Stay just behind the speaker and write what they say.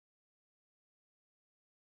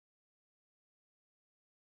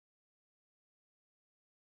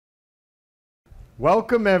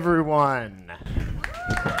Welcome, everyone.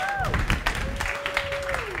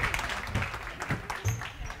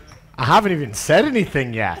 I haven't even said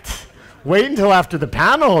anything yet. Wait until after the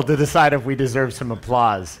panel to decide if we deserve some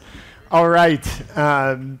applause. All right.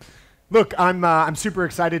 Look, I'm super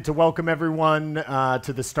excited to welcome everyone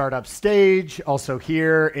to the startup stage, also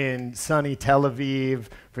here in sunny Tel Aviv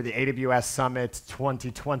for the AWS Summit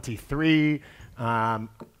 2023.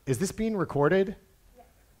 Is this being recorded?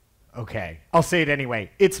 Okay, I'll say it anyway.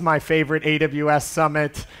 It's my favorite AWS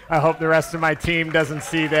Summit. I hope the rest of my team doesn't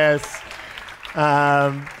see this.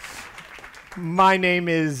 My name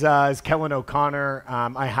is Kellen O'Connor.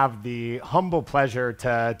 I have the humble pleasure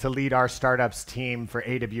to lead our startups team for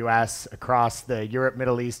AWS across the Europe,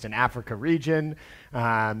 Middle East, and Africa region.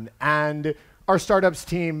 And our startups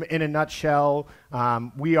team, in a nutshell,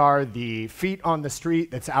 we are the feet on the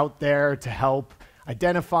street that's out there to help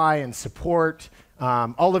identify and support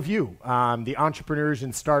all of you, the entrepreneurs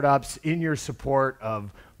and startups, in your support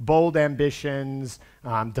of bold ambitions,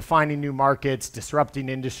 defining new markets, disrupting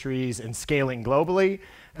industries, and scaling globally.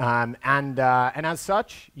 And as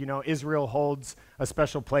such, you know, Israel holds a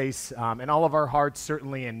special place in all of our hearts,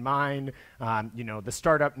 certainly in mine. You know, the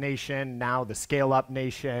startup nation, now the scale-up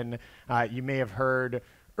nation. You may have heard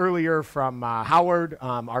earlier from Howard,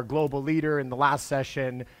 our global leader in the last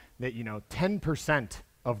session, that, you know, 10%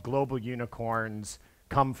 of global unicorns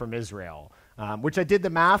come from Israel, which I did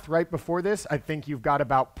the math right before this. I think you've got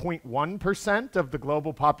about 0.1% of the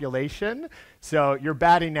global population. So you're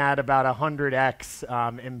batting at about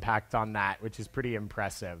 100x impact on that, which is pretty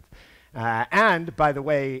impressive. And by the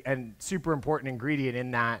way, and super important ingredient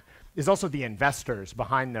in that is also the investors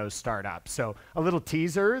behind those startups. So a little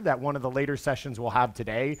teaser that one of the later sessions we'll have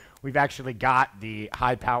today, we've actually got the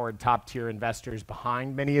high-powered top-tier investors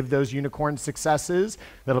behind many of those unicorn successes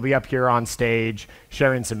that'll be up here on stage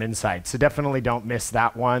sharing some insights. So definitely don't miss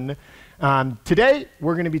that one. Today,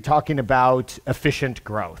 we're going to be talking about efficient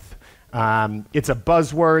growth. It's a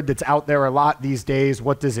buzzword that's out there a lot these days.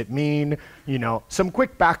 What does it mean? You know, some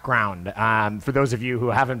quick background for those of you who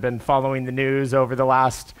haven't been following the news over the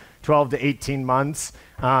last 12 to 18 months.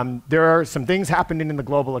 There are some things happening in the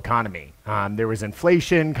global economy. There was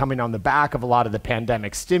inflation coming on the back of a lot of the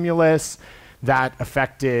pandemic stimulus that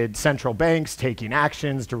affected central banks taking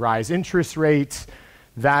actions to rise interest rates.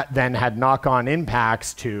 That then had knock-on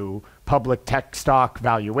impacts to public tech stock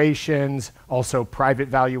valuations, also private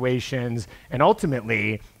valuations, and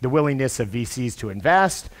ultimately the willingness of VCs to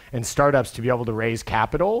invest and startups to be able to raise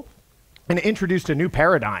capital. And it introduced a new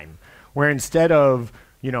paradigm where instead of,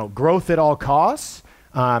 you know, growth at all costs,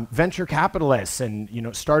 venture capitalists and, you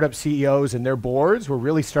know, startup CEOs and their boards were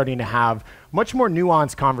really starting to have much more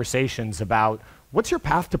nuanced conversations about what's your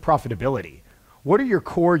path to profitability? What are your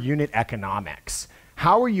core unit economics?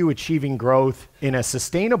 How are you achieving growth in a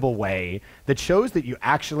sustainable way that shows that you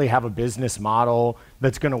actually have a business model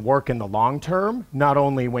that's going to work in the long term, not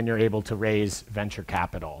only when you're able to raise venture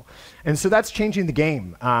capital? And so that's changing the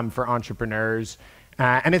game for entrepreneurs.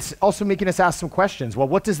 And it's also making us ask some questions. Well,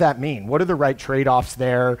 what does that mean? What are the right trade-offs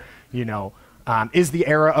there? You know, is the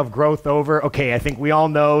era of growth over? Okay, I think we all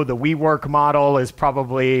know the WeWork model is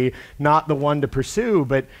probably not the one to pursue,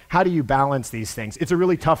 but how do you balance these things? It's a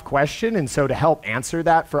really tough question, and so to help answer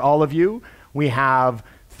that for all of you, we have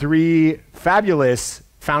three fabulous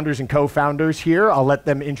founders and co-founders here. I'll let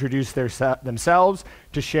them introduce themselves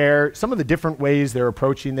to share some of the different ways they're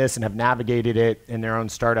approaching this and have navigated it in their own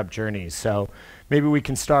startup journeys. So maybe we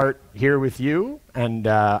can start here with you, and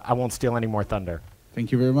I won't steal any more thunder.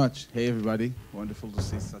 Thank you very much. Hey, everybody. Wonderful to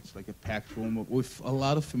see such like a packed room with a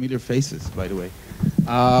lot of familiar faces, by the way.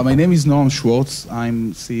 My name is Noam Schwartz.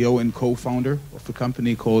 I'm CEO and co-founder of a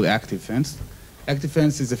company called ActiveFence.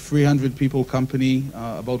 ActiveFence is a 300-people company,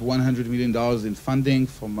 about $100 million in funding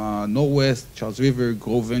from Norwest, Charles River,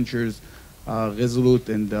 Grove Ventures, Resolute,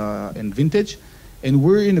 and Vintage. And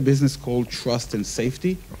we're in a business called Trust and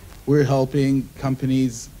Safety. We're helping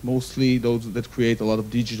companies, mostly those that create a lot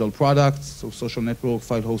of digital products, so social network,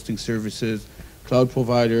 file hosting services, cloud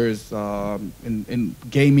providers, and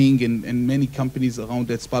gaming, and many companies around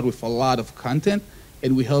that spot with a lot of content.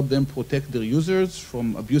 And we help them protect their users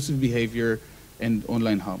from abusive behavior and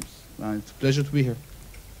online harms. It's a pleasure to be here.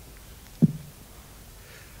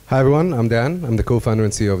 Hi, everyone. I'm Dan. I'm the co-founder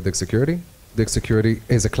and CEO of Dig Security. Dig Security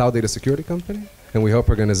is a cloud data security company. And we help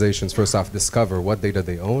organizations first off discover what data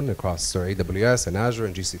they own across their AWS and Azure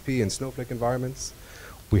and GCP and Snowflake environments.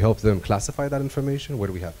 We help them classify that information,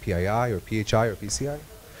 whether we have PII or PHI or PCI.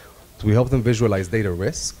 So we help them visualize data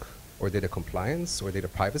risk or data compliance or data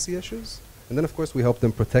privacy issues. And then of course we help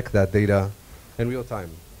them protect that data in real time.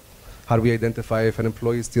 How do we identify if an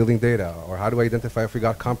employee is stealing data? Or how do we identify if we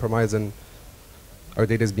got compromised and our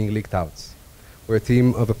data is being leaked out? We're a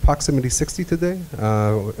team of approximately 60 today,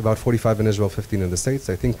 about 45 in Israel, 15 in the States.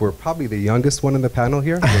 I think we're probably the youngest one in the panel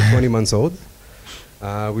here. We're 20 months old.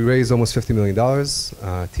 We raised almost $50 million.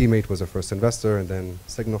 Teammate was our first investor, and then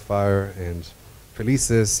Signalfire and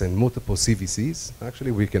Felicis and multiple CVCs.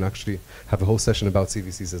 Actually, we can actually have a whole session about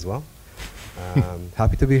CVCs as well.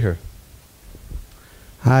 Happy to be here.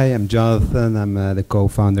 Hi, I'm Jonathan. I'm the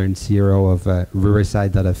co-founder and CEO of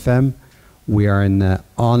Riverside.fm. We are an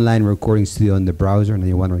online recording studio in the browser, and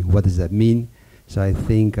you're wondering, what does that mean? So I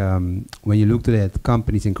think when you look at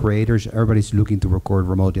companies and creators, everybody's looking to record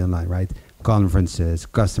remotely online, right? Conferences,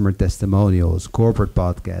 customer testimonials, corporate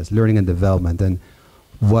podcasts, learning and development. And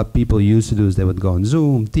what people used to do is they would go on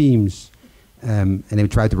Zoom, Teams, and they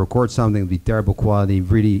would try to record something, it would be terrible quality,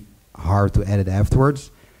 really hard to edit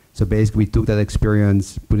afterwards. So basically, we took that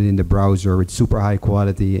experience, put it in the browser. It's super high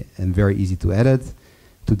quality and very easy to edit.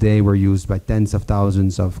 Today, we're used by tens of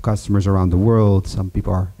thousands of customers around the world. Some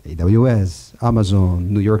people are AWS,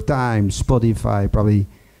 Amazon, New York Times, Spotify. Probably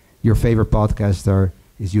your favorite podcaster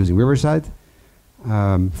is using Riverside.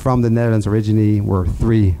 From the Netherlands originally, we're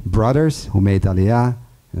 3 brothers who made Aliyah.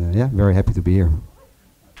 Yeah, very happy to be here.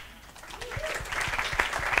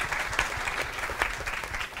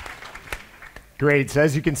 Great. So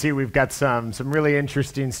as you can see, we've got some really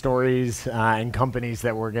interesting stories and companies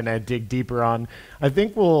that we're going to dig deeper on. I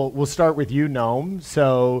think we'll start with you, Noam.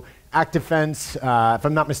 So ActiveFence, if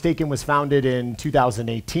I'm not mistaken, was founded in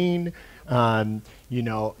 2018. Can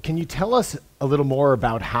you tell us a little more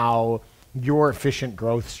about how your efficient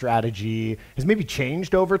growth strategy has maybe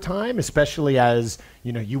changed over time, especially as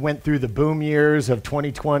you went through the boom years of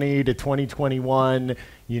 2020 to 2021?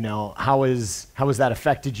 How has that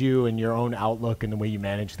affected you and your own outlook and the way you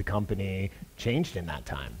manage the company changed in that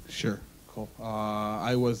time? Sure, cool.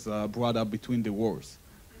 I was brought up between the wars,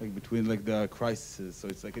 between the crises. So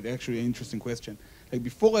it's actually an interesting question.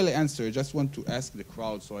 Before I answer, I just want to ask the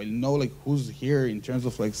crowd so I know who's here in terms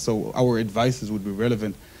of so our advices would be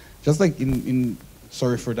relevant. Just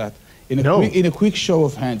sorry for that. In a quick show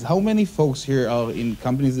of hands, how many folks here are in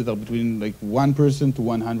companies that are between 1 person to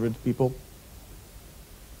 100 people?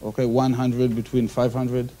 Okay, 100 between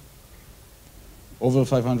 500, over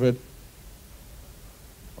 500.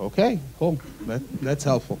 Okay, cool. That's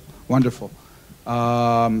helpful. Wonderful.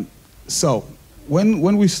 So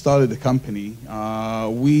when we started the company,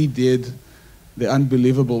 we did the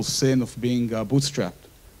unbelievable sin of being bootstrapped.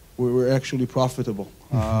 We were actually profitable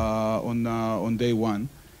on day one.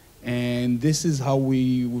 And this is how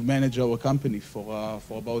we managed our company for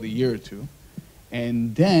about a year or two.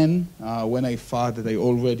 And then when I thought that I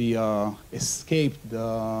already escaped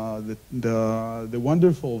the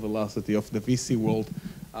wonderful velocity of the VC world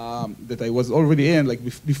that I was already in,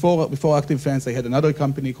 before ActiveFence, I had another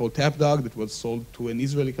company called TapDog that was sold to an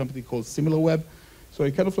Israeli company called SimilarWeb. So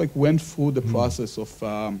I kind of went through the process of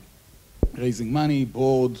raising money,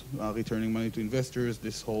 board, returning money to investors,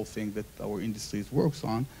 this whole thing that our industry works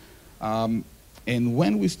on. And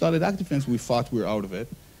when we started ActiveFence, we thought we were out of it.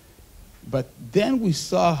 But then we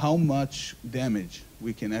saw how much damage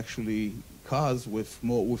we can actually cause with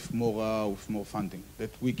more funding.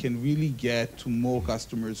 That we can really get to more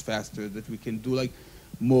customers faster. That we can do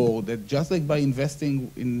more. That just by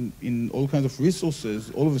investing in all kinds of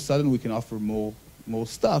resources, all of a sudden we can offer more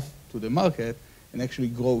stuff to the market and actually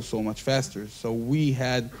grow so much faster. So we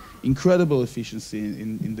had incredible efficiency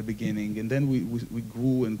in the beginning, and then we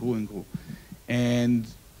grew and grew and grew.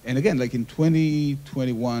 And again, in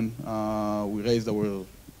 2021, we raised our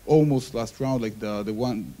almost last round, a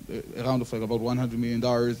round of about $100 million.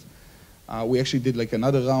 We actually did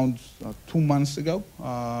another round 2 months ago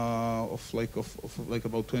of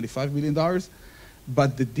about $25 million.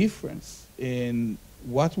 But the difference in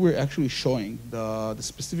what we're actually showing, the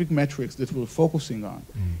specific metrics that we're focusing on,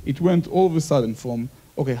 it went all of a sudden from,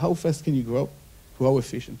 okay, how fast can you grow to how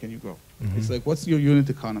efficient can you grow? It's what's your unit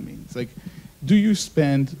economy? It's do you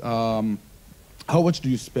spend, how much do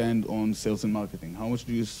you spend on sales and marketing? How much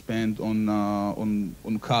do you spend on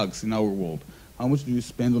COGS in our world? How much do you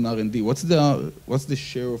spend on R&D? What's the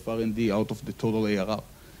share of R&D out of the total ARR?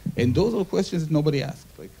 And those are questions that nobody asked,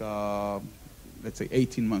 let's say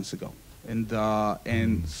 18 months ago.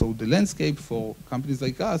 And so the landscape for companies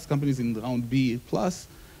like us, companies in round B plus,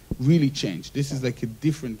 really changed. This is a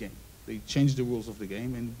different game. They changed the rules of the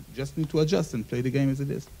game and just need to adjust and play the game as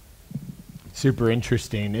it is. Super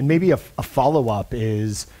interesting. And maybe a follow-up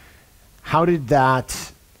is, how did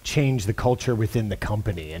that change the culture within the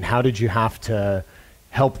company? And how did you have to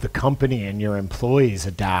help the company and your employees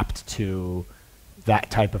adapt to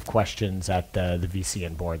that type of questions at the VC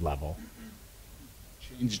and board level?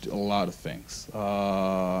 Changed a lot of things.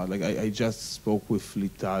 Like I just spoke with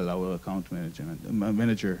Lital, our account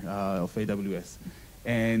manager of AWS,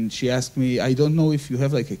 and she asked me, I don't know if you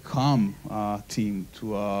have like a comm team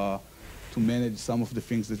to manage some of the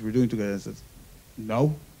things that we're doing together. I said,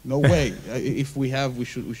 no way. If we have, we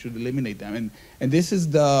should eliminate them. And this is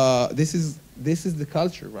the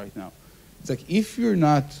culture right now. It's like if you're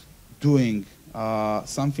not doing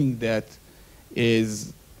something that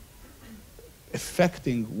is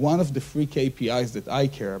affecting one of the three KPIs that I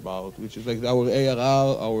care about, which is like our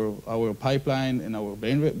ARR, our pipeline, and our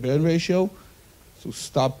burn ratio. So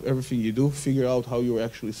stop everything you do, figure out how you're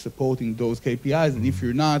actually supporting those KPIs, and if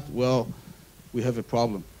you're not, well, we have a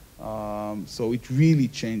problem. So it really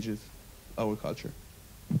changes our culture.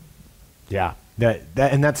 Yeah,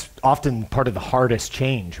 and that's often part of the hardest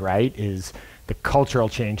change, right? Is the cultural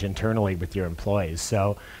change internally with your employees.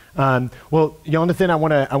 So, well, Jonathan, I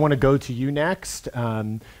want to go to you next.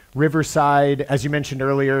 Riverside, as you mentioned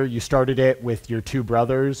earlier, you started it with your two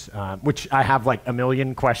brothers, which I have like a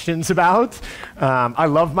million questions about. I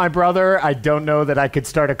love my brother. I don't know that I could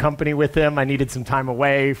start a company with him. I needed some time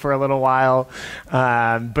away for a little while.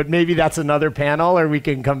 But maybe that's another panel, or we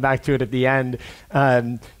can come back to it at the end.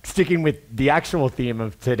 Sticking with the actual theme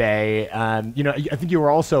of today, you know, I think you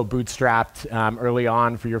were also bootstrapped early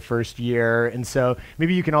on for your first year. And so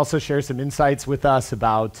maybe you can also share some insights with us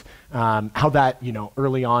about how that, you know,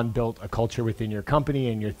 early on built a culture within your company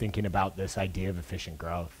and you're thinking about this idea of efficient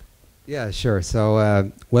growth. Yeah, sure.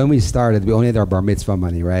 So when we started, we only had our bar mitzvah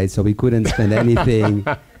money, right? So we couldn't spend anything.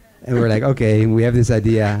 And we're like, okay, we have this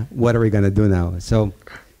idea. What are we going to do now? So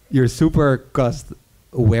you're super cost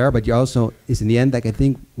aware, but you also, is in the end, like I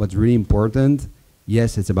think what's really important,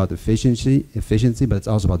 yes, it's about efficiency, but it's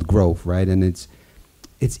also about growth, right? And it's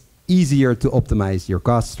easier to optimize your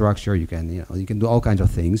cost structure. You can do all kinds of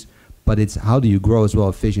things, but it's how do you grow as well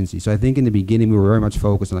efficiency. So I think in the beginning we were very much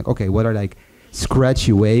focused on like, okay, what are like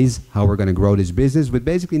scratchy ways how we're going to grow this business with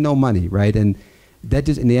basically no money, right? And that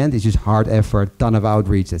just in the end is just hard effort, ton of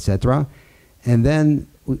outreach, etc. And then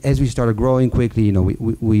as we started growing quickly, you know,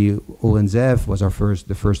 we Ul Zev was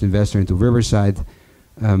the first investor into Riverside.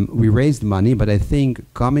 We raised money, but I think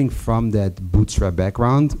coming from that bootstrap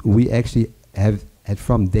background, we actually have had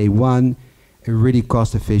from day one a really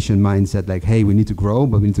cost-efficient mindset, like, hey, we need to grow,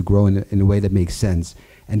 but we need to grow in a way that makes sense.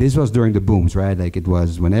 And this was during the booms, right? Like it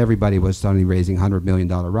was when everybody was suddenly raising $100 million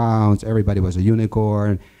rounds, everybody was a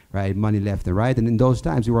unicorn, right? Money left and right. And in those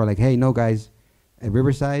times, we were like, hey, no, guys, at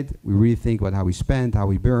Riverside, we really think about how we spend, how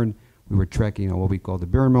we burn. We were tracking what we call the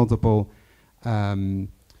burn multiple.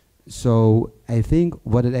 So I think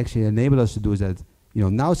what it actually enabled us to do is that, you know,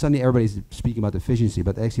 now suddenly everybody's speaking about efficiency,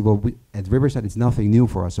 but actually at Riverside, it's nothing new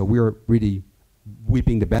for us. So we're really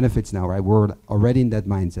reaping the benefits now, right? We're already in that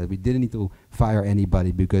mindset. We didn't need to fire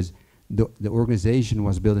anybody because the organization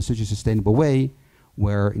was built in such a sustainable way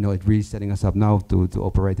where, you know, it's really setting us up now to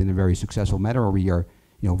operate in a very successful manner where we are,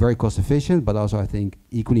 you know, very cost efficient, but also I think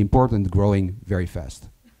equally important, growing very fast.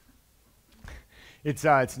 It's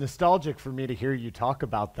nostalgic for me to hear you talk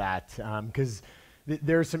about that because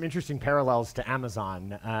there are some interesting parallels to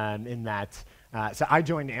Amazon in that. So I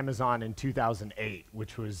joined Amazon in 2008,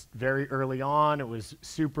 which was very early on. It was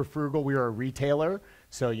super frugal. We were a retailer,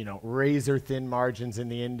 so you know, razor thin margins in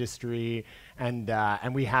the industry, and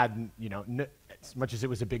we had, you know, as much as it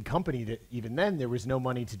was a big company, that even then there was no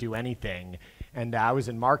money to do anything. And I was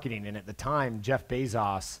in marketing, and at the time, Jeff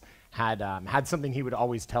Bezos had something he would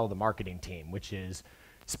always tell the marketing team, which is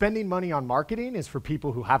spending money on marketing is for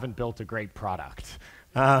people who haven't built a great product.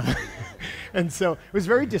 And so it was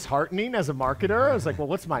very disheartening as a marketer. I was like, well,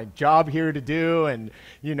 what's my job here to do? And,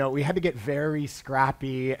 you know, we had to get very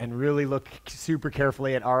scrappy and really look super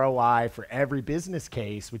carefully at ROI for every business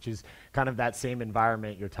case, which is kind of that same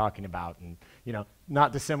environment you're talking about. And, you know,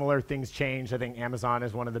 not dissimilar, things change. I think Amazon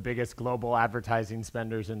is one of the biggest global advertising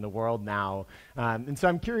spenders in the world now. And so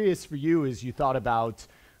I'm curious for you, as you thought about,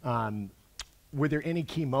 were there any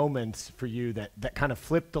key moments for you that kind of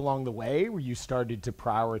flipped along the way where you started to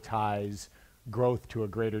prioritize growth to a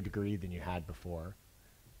greater degree than you had before?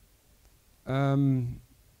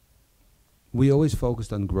 We always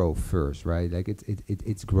focused on growth first, right? Like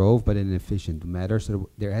it's growth, but in an efficient manner. So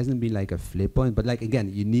there hasn't been like a flip point. But like again,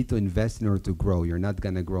 you need to invest in order to grow. You're not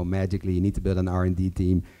gonna grow magically. You need to build an R&D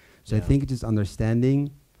team. So yeah. I think it's just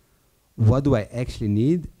understanding what do I actually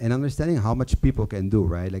need and understanding how much people can do,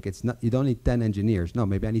 right? Like it's not, you don't need 10 engineers. No,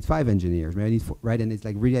 maybe I need 5 engineers. Maybe I need 4, right? And it's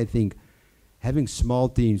like really, I think, having small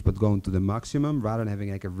teams but going to the maximum rather than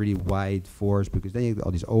having like a really wide force because then you get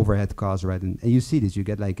all these overhead costs, right? And you see this, you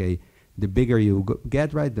get like a the bigger you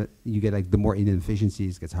get, right, you get like the more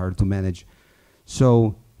inefficiencies, gets harder to manage.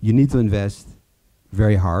 So you need to invest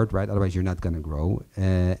very hard, right? Otherwise, you're not going to grow.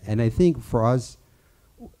 And I think for us,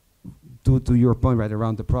 to your point, right,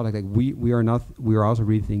 around the product, like we are also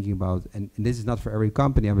really thinking about, and this is not for every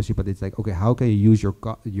company, obviously, but it's like, okay, how can you use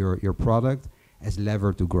your product as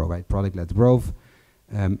lever to grow, right? Product-led growth.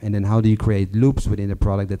 And then how do you create loops within the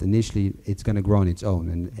product that initially it's going to grow on its own,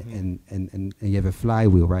 and you have a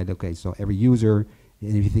flywheel, right? Okay, so every user,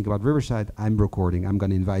 and if you think about Riverside, I'm recording, I'm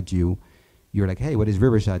going to invite you. You're like, hey, what is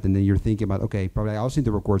Riverside? And then you're thinking about, okay, probably I also need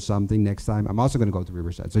to record something next time. I'm also going to go to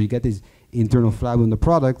Riverside. So you get this internal flywheel in the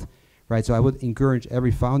product, right? So I would encourage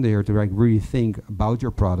every founder here to like really think about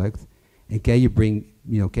your product, and can you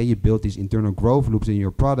build these internal growth loops in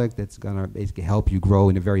your product that's gonna basically help you grow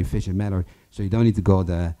in a very efficient manner. So you don't need to go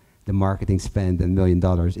the marketing spend $1 million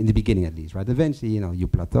in the beginning at least, right? Eventually, you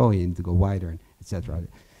plateau, you need to go wider, and etc.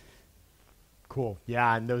 Cool.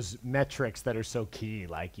 Yeah, and those metrics that are so key,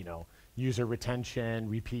 like user retention,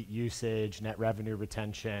 repeat usage, net revenue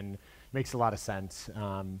retention, makes a lot of sense.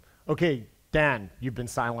 Okay. Dan, you've been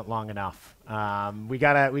silent long enough. We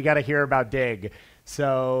gotta hear about Dig.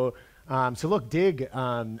 So look, Dig.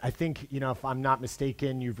 I think if I'm not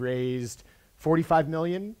mistaken, you've raised $45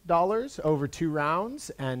 million over 2 rounds,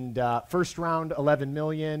 and first round $11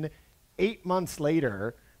 million. 8 months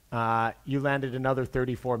later, you landed another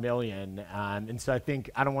 $34 million. And so I think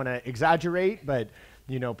I don't want to exaggerate, but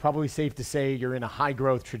probably safe to say you're in a high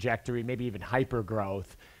growth trajectory, maybe even hyper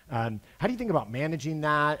growth. How do you think about managing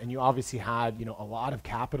that? And you obviously had, a lot of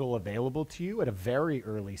capital available to you at a very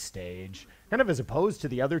early stage, kind of as opposed to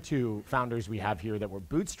the other 2 founders we have here that were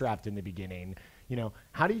bootstrapped in the beginning.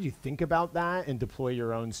 How did you think about that and deploy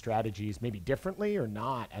your own strategies maybe differently or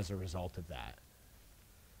not as a result of that?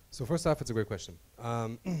 So first off, it's a great question.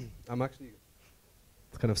 I'm actually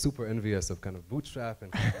kind of super envious of kind of bootstrap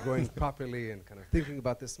and kind of growing properly and kind of thinking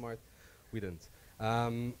about this smart. We didn't.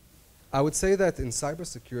 I would say that in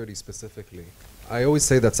cybersecurity specifically, I always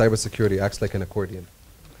say that cybersecurity acts like an accordion.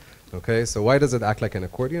 Okay, so why does it act like an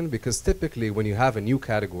accordion? Because typically when you have a new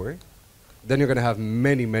category, then you're going to have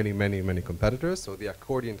many, many, many, many competitors. So the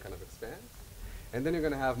accordion kind of expands. And then you're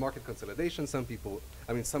going to have market consolidation. Some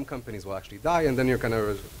companies will actually die. And then you're going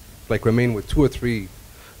to remain with 2 or 3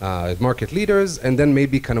 market leaders. And then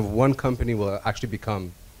maybe kind of one company will actually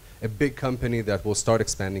become a big company that will start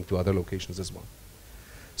expanding to other locations as well.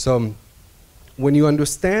 So when you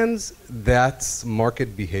understand that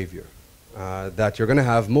market behavior, that you're going to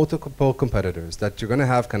have multiple competitors, that you're going to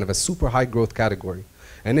have kind of a super high growth category,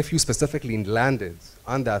 and if you specifically landed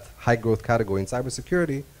on that high growth category in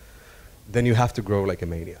cybersecurity, then you have to grow like a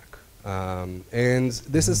maniac. And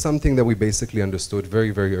this is something that we basically understood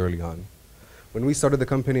very, very early on. When we started the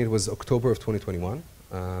company, it was October of 2021,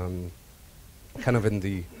 kind of in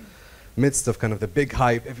the midst of kind of the big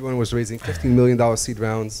hype. Everyone was raising $15 million seed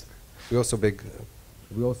rounds. We also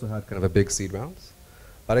had kind of a big seed rounds.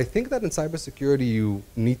 But I think that in cybersecurity, you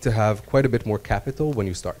need to have quite a bit more capital when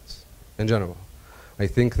you start, in general. I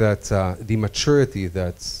think that the maturity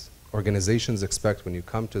that organizations expect when you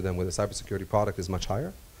come to them with a cybersecurity product is much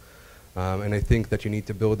higher. And I think that you need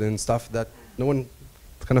to build in stuff that no one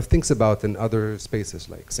kind of thinks about in other spaces,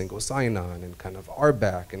 like single sign-on and kind of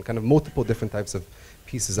RBAC and kind of multiple different types of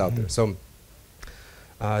pieces out there. So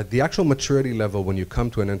the actual maturity level when you come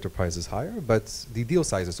to an enterprise is higher, but the deal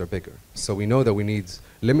sizes are bigger. So we know that we need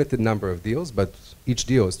limited number of deals, but each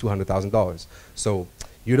deal is $200,000. So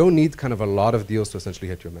you don't need kind of a lot of deals to essentially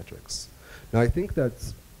hit your metrics. Now I think that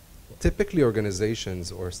typically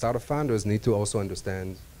organizations or startup founders need to also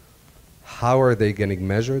understand how are they getting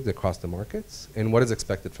measured across the markets and what is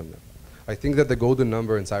expected from them. I think that the golden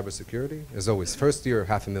number in cybersecurity is always first year,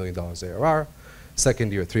 $500,000 ARR,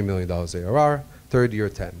 second year, $3 million ARR, third year,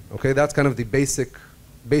 10. Okay, that's kind of the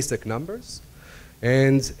basic numbers.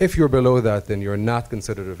 And if you're below that, then you're not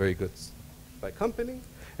considered a very good company.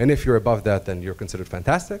 And if you're above that, then you're considered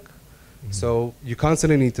fantastic. So you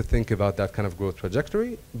constantly need to think about that kind of growth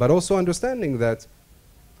trajectory, but also understanding that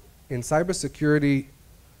in cybersecurity,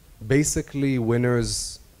 basically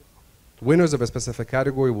winners of a specific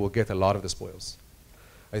category will get a lot of the spoils.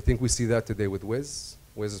 I think we see that today with Wiz.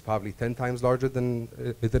 Wiz is probably 10 times larger than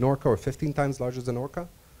Orca or 15 times larger than Orca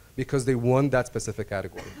because they won that specific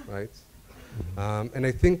category, right? And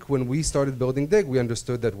I think when we started building Dig, we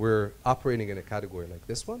understood that we're operating in a category like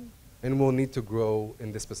this one, and we'll need to grow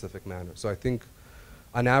in this specific manner. So I think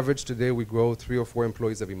on average today, we grow 3 or 4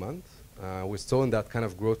 employees every month. We're still in that kind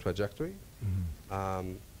of growth trajectory.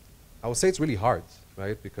 I will say it's really hard,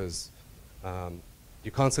 right? Because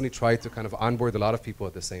You constantly try to kind of onboard a lot of people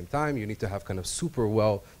at the same time. You need to have kind of super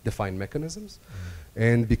well-defined mechanisms.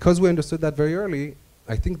 And because we understood that very early,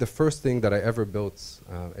 I think the first thing that I ever built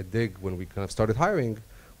at Dig when we kind of started hiring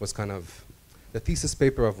was kind of the thesis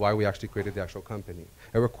paper of why we actually created the actual company,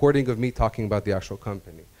 a recording of me talking about the actual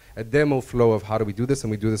company, a demo flow of how do we do this,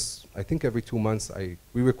 and we do this, I think every 2 months,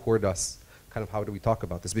 we record us, kind of how do we talk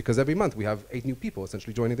about this, because every month we have 8 new people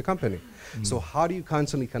essentially joining the company. So how do you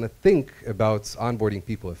constantly kind of think about onboarding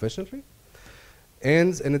people efficiently?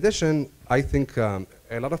 And in addition, I think a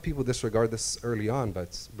lot of people disregard this early on,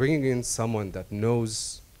 but bringing in someone that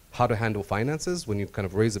knows how to handle finances when you kind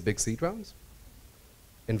of raise a big seed round,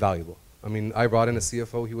 invaluable. I mean, I brought in a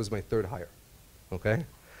CFO, he was my 3rd hire, okay?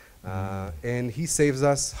 And he saves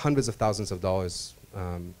us hundreds of thousands of dollars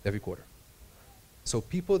every quarter. So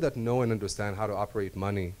people that know and understand how to operate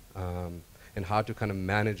money and how to kind of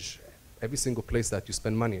manage every single place that you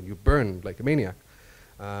spend money and you burn like a maniac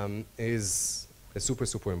is super,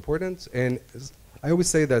 super important. And I always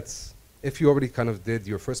say that if you already kind of did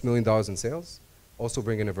your first $1 million in sales, also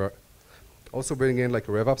bring in like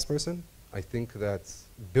a RevOps person. I think that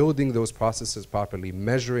building those processes properly,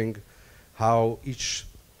 measuring how each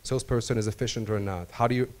salesperson is efficient or not, how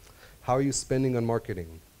are you spending on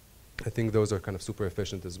marketing? I think those are kind of super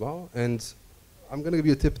efficient as well. And I'm going to give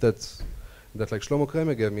you a tip that like Shlomo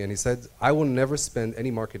Kramer gave me, and he said, I will never spend any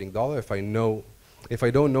marketing dollar if I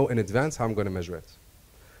don't know in advance how I'm going to measure it.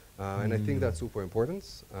 And I think that's super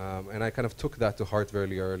important. And I kind of took that to heart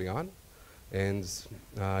very early on. And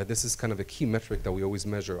this is kind of a key metric that we always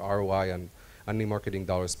measure ROI on any marketing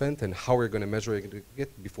dollar spent and how we're going to measure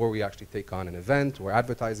it before we actually take on an event or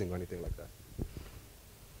advertising or anything like that.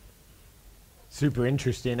 Super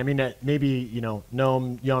interesting. I mean, maybe, you know,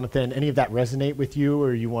 Noam, Jonathan, any of that resonate with you,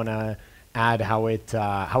 or you want to add how it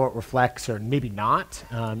reflects, or maybe not,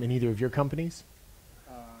 in either of your companies?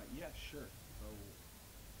 Yeah, sure. So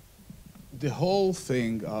the whole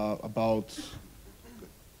thing about,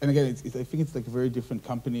 and again, I think it's like very different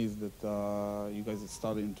companies that you guys have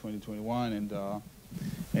started in 2021, and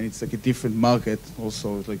it's like a different market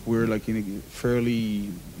also. It's like we're like in a fairly,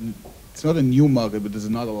 it's not a new market, but there's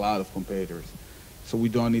not a lot of competitors. So we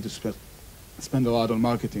don't need to spend a lot on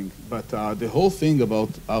marketing. But the whole thing about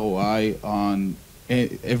ROI on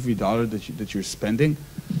every dollar that you're spending,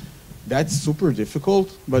 that's super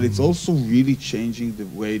difficult, but it's also really changing the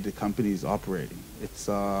way the company is operating. It's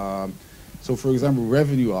so for example,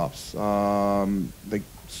 revenue ops, like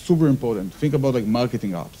super important. Think about like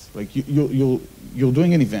marketing ops. Like you're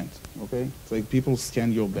doing an event, okay? It's like people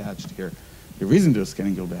scan your badge here. The reason they're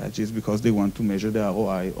scanning your badge is because they want to measure the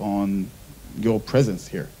ROI on your presence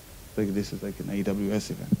here. Like this is like an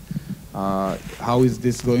AWS event. How is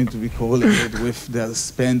this going to be correlated with the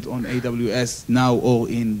spend on AWS now or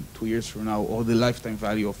in 2 years from now, or the lifetime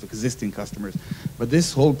value of existing customers? But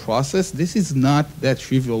this whole process, this is not that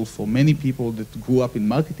trivial for many people that grew up in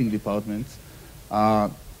marketing departments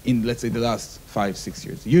in, let's say, the last 5-6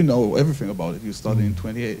 years. You know everything about it. You started in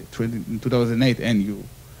 2008, and you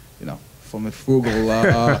know, from a frugal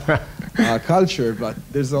culture, but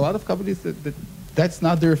there's a lot of companies that's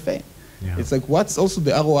not their thing. Yeah. It's like, what's also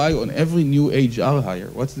the ROI on every new HR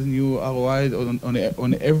hire? What's the new ROI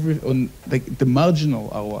on like the marginal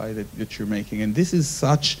ROI that you're making? And this is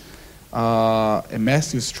such a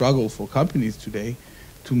massive struggle for companies today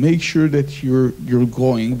to make sure that you're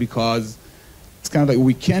growing, because it's kind of like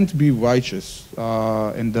we can't be righteous.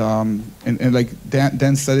 And like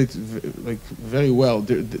Dan said it like very well.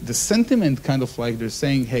 The sentiment kind of like they're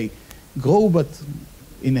saying, hey, grow but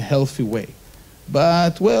in a healthy way.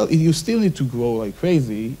 But, well, you still need to grow like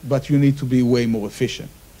crazy, but you need to be way more efficient.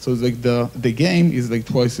 So it's like the game is like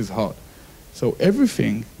twice as hard. So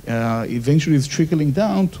everything eventually is trickling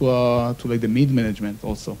down to like the mid-management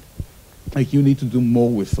also. Like you need to do more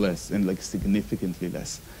with less, and like significantly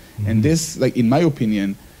less. Mm-hmm. And this, like in my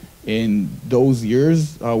opinion, in those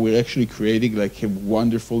years, we're actually creating like a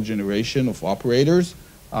wonderful generation of operators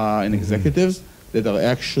and executives that are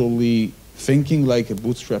actually thinking like a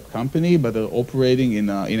bootstrap company, but they're operating in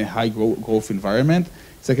a high growth environment.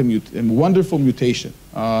 It's like a wonderful mutation.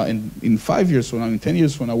 And in 5 years from now, in 10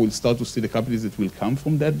 years from now, we'll start to see the companies that will come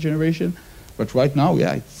from that generation. But right now,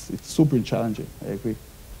 yeah, it's super challenging. I agree.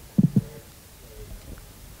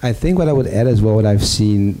 I think what I would add as well, what I've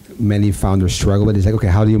seen many founders struggle with is like, okay,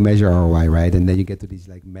 how do you measure ROI, right? And then you get to these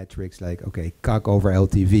like metrics like, okay, CAC over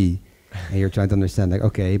LTV. And you're trying to understand, like,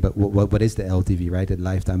 okay, but what is the LTV, right? The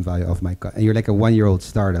lifetime value of my and you're like a 1-year-old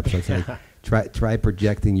startup, so it's like try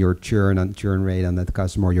projecting your churn rate on that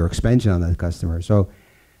customer, or your expansion on that customer. So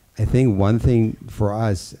I think one thing for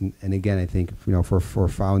us, and again, I think for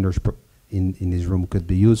founders in this room could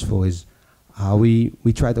be useful is how we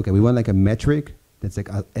tried, okay, we want like a metric that's like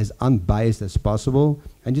as unbiased as possible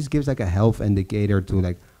and just gives like a health indicator to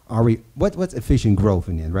like, what's efficient growth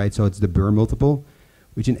in it, right? So it's the burn multiple,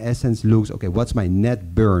 which in essence looks, okay, what's my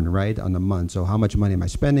net burn, right, on a month? So how much money am I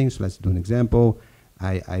spending? So let's do an example.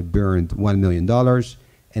 I burned $1 million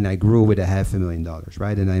and I grew with $500,000,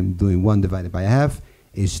 right? And I'm doing 1 divided by a half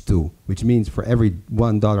is 2, which means for every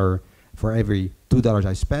 $1, for every $2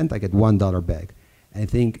 I spent, I get $1 back. And I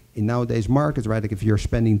think in nowadays markets, right, like if you're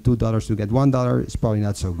spending $2 to get $1, it's probably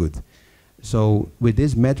not so good. So with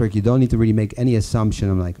this metric, you don't need to really make any assumption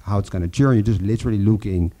on like how it's going to churn. You're just literally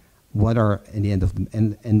looking what are in the end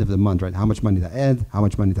of the month, right? How much money did I add? How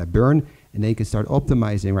much money did I burn? And then you can start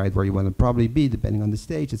optimizing, right, where you want to probably be depending on the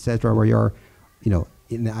stage, etc. Where you're,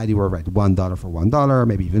 in the ideal world, right, $1 for $1,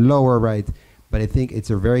 maybe even lower, right? But I think it's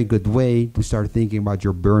a very good way to start thinking about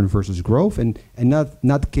your burn versus growth and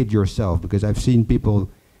not kid yourself, because I've seen people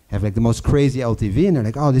have like the most crazy LTV and they're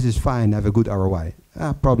like, oh, this is fine, I have a good ROI.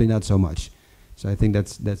 Probably not so much. So I think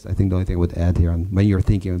that's I think the only thing I would add here on when you're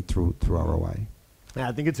thinking through ROI. Yeah,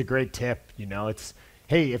 I think it's a great tip. It's,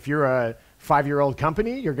 hey, if you're a 5-year-old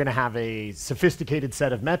company, you're going to have a sophisticated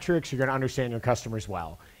set of metrics. You're going to understand your customers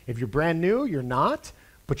well. If you're brand new, you're not,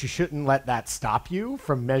 but you shouldn't let that stop you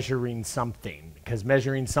from measuring something, because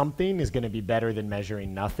measuring something is going to be better than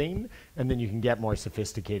measuring nothing, and then you can get more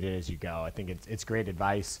sophisticated as you go. I think it's great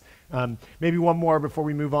advice. Maybe one more before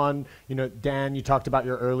we move on. Dan, you talked about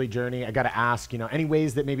your early journey. I got to ask, any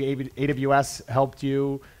ways that maybe AWS helped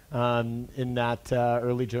you in that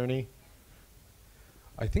early journey?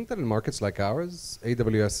 I think that in markets like ours,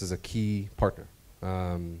 AWS is a key partner.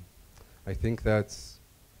 I think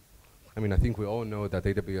we all know that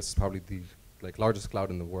AWS is probably the largest cloud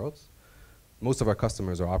in the world. Most of our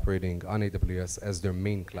customers are operating on AWS as their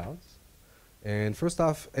main clouds. And first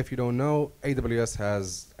off, if you don't know, AWS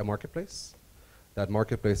has a marketplace. That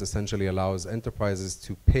marketplace essentially allows enterprises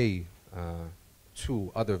to pay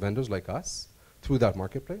to other vendors like us through that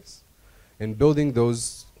marketplace. And building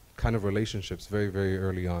those kind of relationships very, very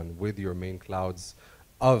early on with your main clouds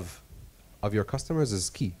of your customers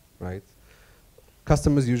is key, right?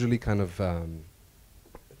 Customers usually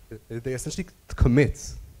they essentially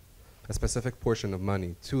commit a specific portion of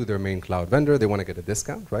money to their main cloud vendor. They want to get a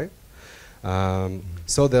discount, right?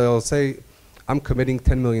 So they'll say, I'm committing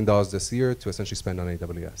 $10 million this year to essentially spend on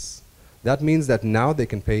AWS. That means that now they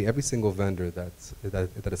can pay every single vendor that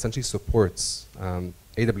essentially supports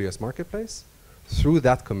AWS Marketplace through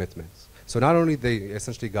that commitment. So not only they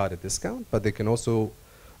essentially got a discount, but they can also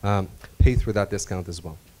pay through that discount as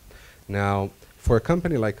well. Now, for a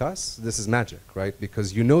company like us, this is magic, right?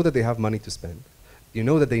 Because you know that they have money to spend. You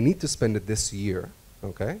know that they need to spend it this year,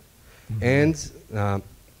 okay? Mm-hmm. And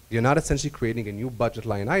you're not essentially creating a new budget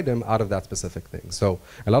line item out of that specific thing. So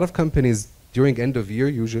a lot of companies, during end of year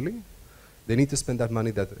usually, they need to spend that money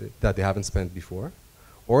that they haven't spent before,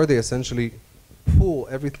 or they essentially pool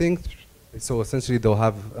everything. So essentially they'll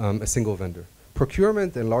have a single vendor.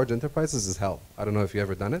 Procurement in large enterprises is hell. I don't know if you've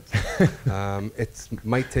ever done it. It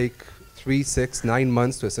might take 3, 6, 9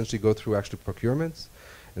 months to essentially go through actual procurements.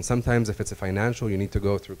 And sometimes if it's a financial, you need to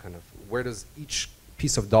go through kind of where does each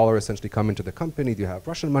piece of dollar essentially come into the company? Do you have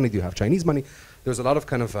Russian money? Do you have Chinese money? There's a lot of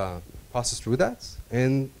kind of process through that.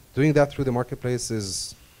 And doing that through the marketplace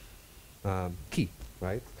is key,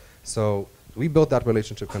 right? So we built that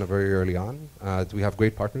relationship kind of very early on. We have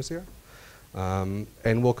great partners here. And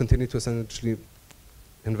we'll continue to essentially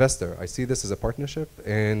invest there. I see this as a partnership.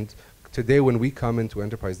 And today when we come into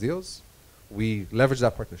enterprise deals, we leverage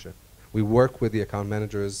that partnership. We work with the account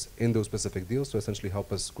managers in those specific deals to essentially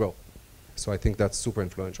help us grow. So I think that's super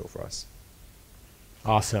influential for us.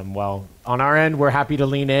 Awesome. Well, on our end, we're happy to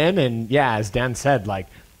lean in. And yeah, as Dan said,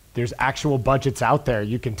 there's actual budgets out there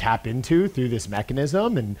you can tap into through this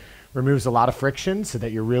mechanism, and removes a lot of friction so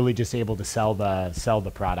that you're really just able to sell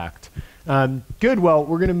the product. Good. Well,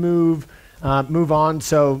 we're going to move on.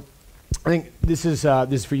 So I think this is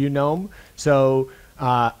for you, Noam. So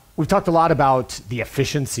we've talked a lot about the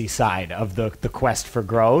efficiency side of the quest for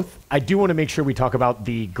growth. I do want to make sure we talk about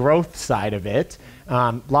the growth side of it.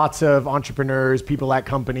 Lots of entrepreneurs, people at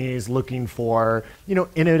companies looking for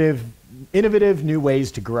innovative new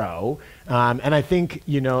ways to grow. And I think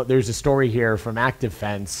there's a story here from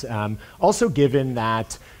ActiveFence. Also, given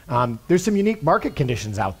that there's some unique market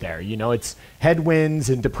conditions out there. It's headwinds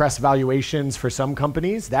and depressed valuations for some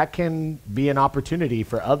companies. That can be an opportunity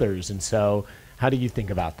for others. And so, how do you think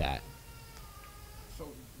about that? So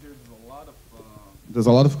there's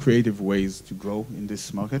a lot of creative ways to grow in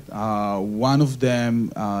this market. One of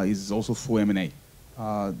them is also through M&A.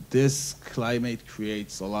 This climate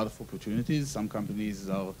creates a lot of opportunities. Some companies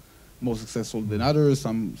are more successful than others.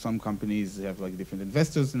 Some companies have like different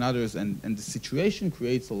investors than others, and the situation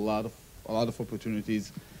creates a lot of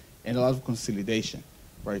opportunities and a lot of consolidation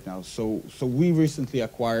right now. So we recently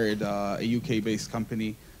acquired a UK-based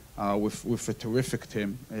company with a terrific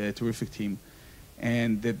team,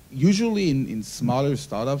 and that usually in smaller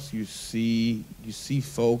startups you see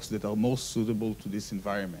folks that are most suitable to this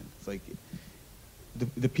environment. It's like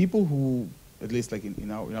the people who, at least like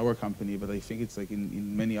in our company, but I think it's like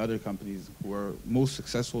in many other companies, who are most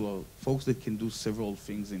successful are folks that can do several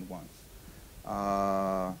things in once.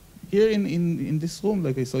 Here in this room,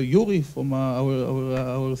 like I saw Yuri from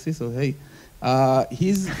our CISO. Hey,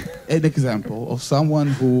 he's an example of someone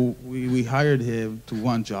who we hired him to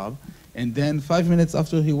one job, and then 5 minutes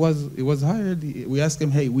after he was hired, we asked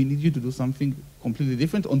him, hey, we need you to do something completely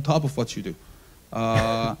different on top of what you do.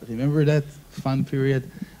 Remember that fun period?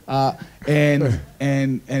 And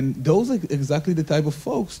those are exactly the type of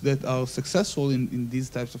folks that are successful in these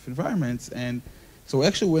types of environments. And so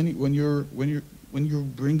actually, when you're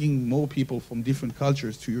bringing more people from different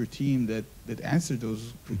cultures to your team that answer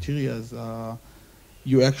those criteria,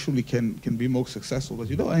 you actually can be more successful.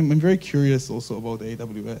 But I'm very curious also about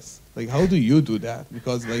AWS. Like, how do you do that?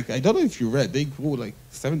 Because like, I don't know if you read, they grew like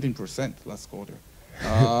 17% last quarter.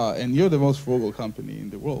 And you're the most frugal company in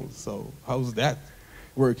the world. So how's that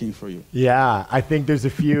working for you? Yeah, I think there's a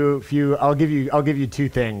few. I'll give you two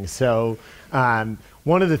things. So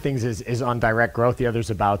one of the things is on direct growth. The other's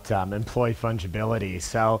about employee fungibility.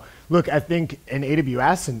 So look, I think in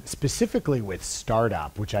AWS and specifically with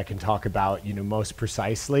startup, which I can talk about most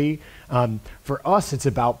precisely, for us it's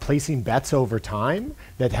about placing bets over time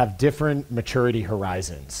that have different maturity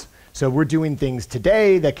horizons. So we're doing things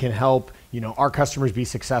today that can help our customers be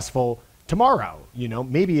successful tomorrow.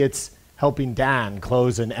 Maybe it's helping Dan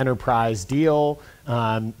close an enterprise deal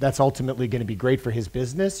that's ultimately going to be great for his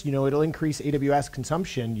business. It'll increase AWS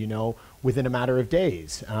consumption, within a matter of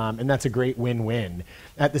days. And that's a great win-win.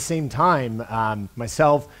 At the same time,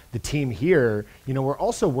 myself, the team here, we're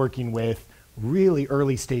also working with really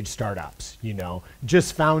early stage startups,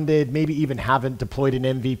 just founded, maybe even haven't deployed an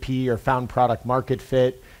MVP or found product market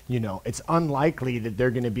fit. It's unlikely that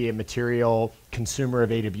they're going to be a material consumer of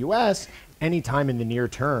AWS anytime in the near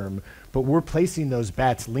term, but we're placing those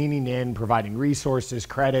bets, leaning in, providing resources,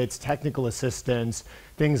 credits, technical assistance,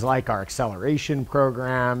 things like our acceleration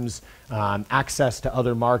programs, access to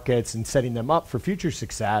other markets, and setting them up for future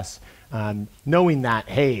success, knowing that,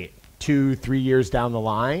 hey, 2-3 years down the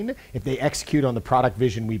line, if they execute on the product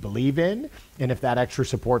vision we believe in, and if that extra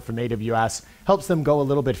support from AWS helps them go a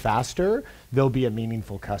little bit faster, they'll be a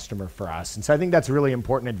meaningful customer for us. And so I think that's really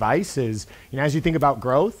important advice is, as you think about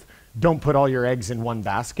growth, don't put all your eggs in one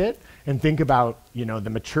basket, and think about the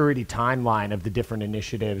maturity timeline of the different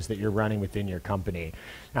initiatives that you're running within your company.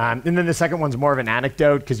 And then the second one's more of an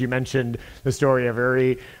anecdote, because you mentioned the story of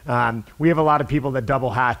Uri. We have a lot of people that double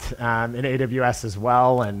hat in AWS as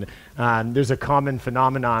well, and there's a common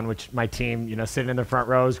phenomenon which my team, sitting in the front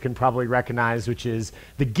rows, can probably recognize, which is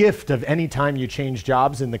the gift of any time you change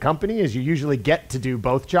jobs in the company is you usually get to do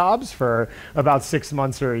both jobs for about 6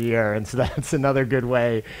 months or a year, and so that's another good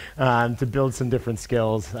way to build some different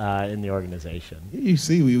skills in the organization. You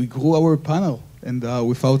see, we grew our panel and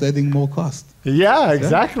without adding more cost. Yeah,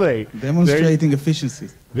 exactly. Demonstrating efficiency.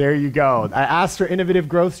 There you go. I asked for innovative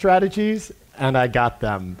growth strategies, and I got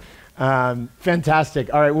them.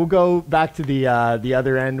 Fantastic. All right, we'll go back to the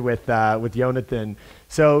other end with Jonathan.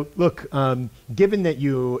 So look, given that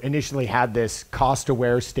you initially had this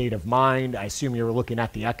cost-aware state of mind, I assume you were looking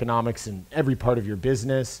at the economics in every part of your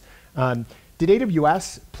business. Did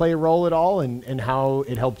AWS play a role at all in how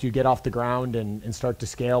it helped you get off the ground and start to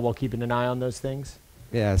scale while keeping an eye on those things?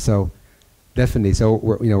 Yeah, so definitely. So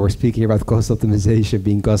we're speaking about cost optimization,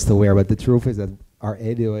 being cost aware, but the truth is that our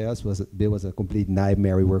AWS was a complete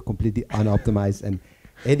nightmare. We were completely unoptimized, and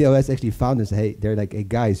AWS actually found us. Hey, they're like, hey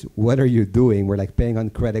guys, what are you doing? We're like paying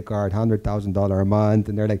on credit card, $100,000 a month,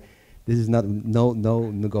 and they're like, this is not no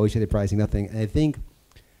negotiated pricing, nothing. And I think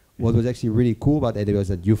what was actually really cool about AWS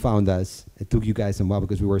that you found us. It took you guys a while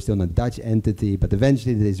because we were still in a Dutch entity, but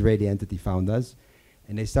eventually the Israeli entity found us,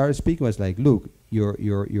 and they started speaking to us like, look,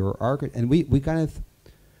 your architect, and we kind of,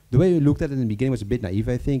 the way we looked at it in the beginning was a bit naive,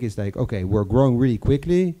 I think. It's like, okay, we're growing really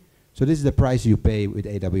quickly, so this is the price you pay with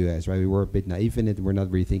AWS, right? We were a bit naive in it. We're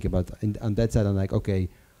not really thinking about, and on that side, I'm like, okay,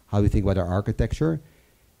 how do we think about our architecture?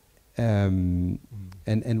 And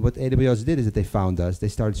what AWS did is that they found us, they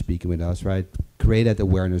started speaking with us, right? Created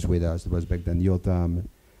awareness with us. It was back then Yotam,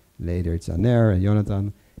 later it's Aner and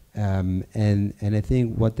Jonathan. And I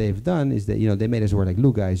think what they've done is that they made us aware, like,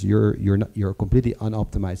 look, guys, you're completely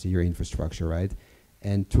unoptimized in your infrastructure, right?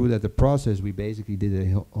 And through the process, we basically did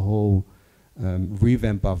a whole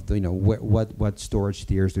revamp of what storage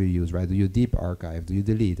tiers do you use, right? Do you deep archive? Do you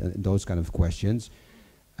delete? And those kind of questions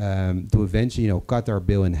to eventually cut our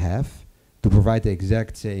bill in half to provide the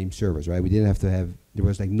exact same service, right? We didn't have to have there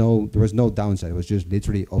was no downside. It was just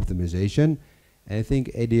literally optimization. And I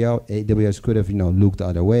think AWS could have looked the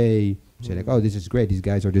other way, say like, oh, this is great. These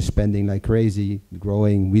guys are just spending like crazy,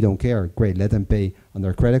 growing. We don't care. Great, let them pay on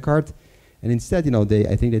their credit card. And instead,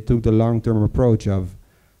 I think they took the long-term approach of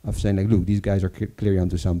saying like, look, these guys are clearly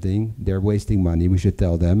onto something. They're wasting money. We should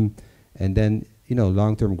tell them, and then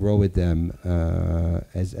long-term grow with them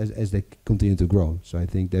as they continue to grow. So I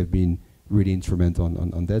think they've been really instrumental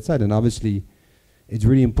on that side. And obviously, it's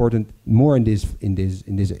really important more in this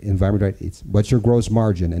environment, right? It's what's your gross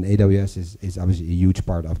margin, and AWS is obviously a huge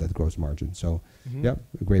part of that gross margin. So yeah,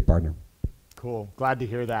 a great partner. Cool. Glad to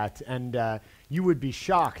hear that. And you would be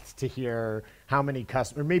shocked to hear how many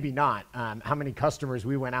customers, or maybe not, how many customers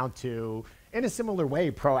we went out to in a similar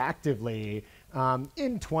way proactively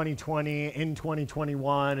in 2020, in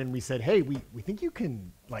 2021, and we said, hey, we think you can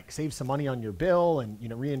like save some money on your bill and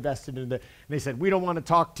reinvest it into and they said, we don't want to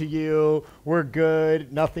talk to you, we're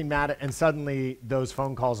good, nothing matters. And suddenly those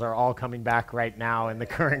phone calls are all coming back right now in the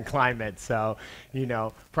current climate. So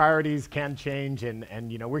priorities can change, and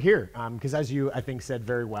we're here because as you I think said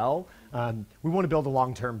very well, we want to build a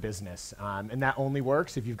long-term business, and that only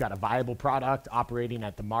works if you've got a viable product operating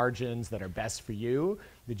at the margins that are best for you,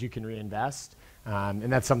 that you can reinvest.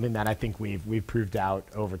 And that's something that I think we've proved out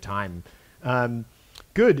over time.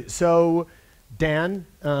 Good. So, Dan,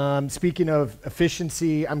 speaking of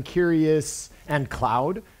efficiency, I'm curious, and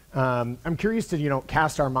cloud, I'm curious to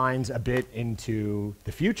cast our minds a bit into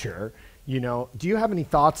the future. Do you have any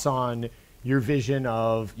thoughts on your vision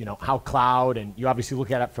of how cloud, and you obviously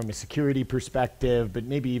look at it from a security perspective, but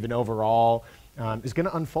maybe even overall, is going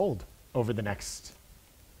to unfold over the next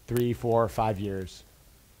 3, 4, 5 years?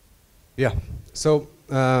 Yeah. So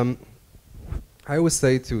I always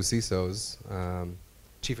say to CISOs,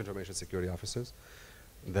 Chief Information Security Officers,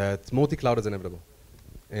 that multi-cloud is inevitable.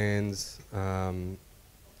 And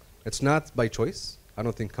it's not by choice. I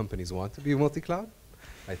don't think companies want to be multi-cloud.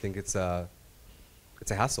 I think it's a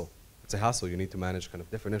hassle. It's a hassle. You need to manage kind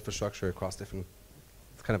of different infrastructure across different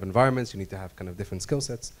kind of environments. You need to have kind of different skill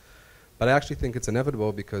sets. But I actually think it's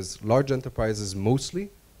inevitable because large enterprises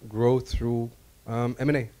mostly grow through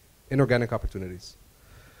M&A, inorganic opportunities.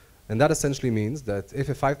 And that essentially means that if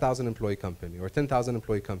a 5,000 employee company or a 10,000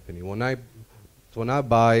 employee company will now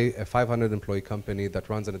buy a 500 employee company that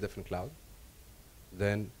runs in a different cloud,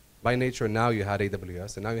 then by nature now you had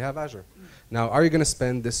AWS and now you have Azure. Now, are you going to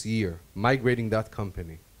spend this year migrating that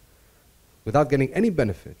company without getting any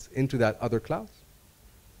benefit into that other cloud?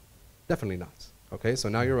 Definitely not. Okay, so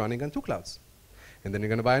now you're running on 2 clouds. And then you're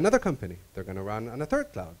going to buy another company. They're going to run on a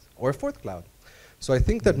 3rd cloud or a 4th cloud. So I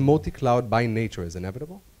think that multi-cloud by nature is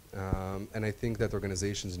inevitable. And I think that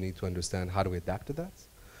organizations need to understand how do we adapt to that.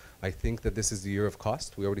 I think that this is the year of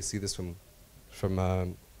cost. We already see this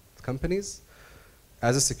from companies.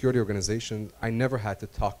 As a security organization, I never had to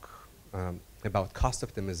talk about cost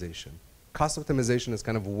optimization. Cost optimization has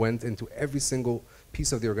kind of went into every single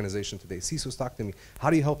piece of the organization today. CISOs talk to me, how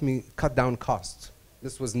do you help me cut down costs?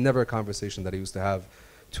 This was never a conversation that I used to have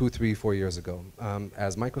 2, 3, 4 years ago,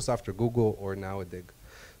 as Microsoft or Google or now a Dig.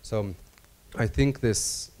 So I think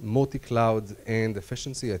this multi-cloud and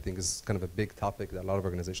efficiency, I think, is kind of a big topic that a lot of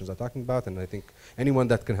organizations are talking about, and I think anyone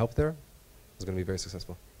that can help there is going to be very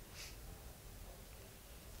successful.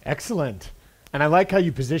 Excellent. And I like how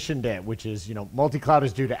you positioned it, which is, multi-cloud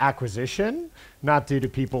is due to acquisition, not due to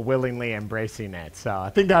people willingly embracing it. So I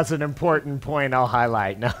think that's an important point I'll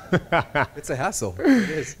highlight. No. It's a hassle. It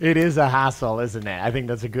is. It is a hassle, isn't it? I think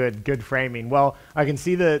that's a good framing. Well, I can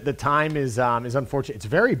see the time is unfortunate. It's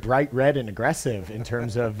very bright red and aggressive in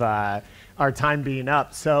terms of our time being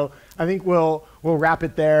up. So I think we'll wrap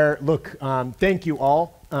it there. Look, thank you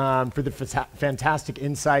all for the fantastic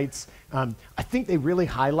insights. I think they really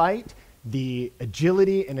highlight the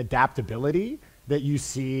agility and adaptability that you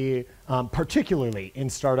see, particularly in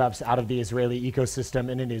startups out of the Israeli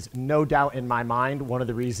ecosystem. And it is no doubt in my mind one of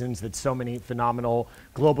the reasons that so many phenomenal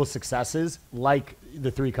global successes, like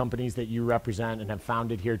the 3 companies that you represent and have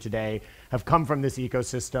founded here today, have come from this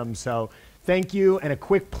ecosystem. So thank you. And a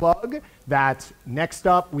quick plug that next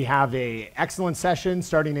up, we have an excellent session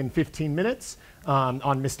starting in 15 minutes.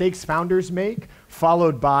 On mistakes founders make,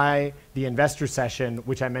 followed by the investor session,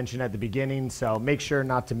 which I mentioned at the beginning. So make sure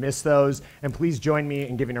not to miss those. And please join me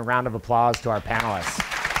in giving a round of applause to our panelists.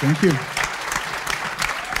 Thank you.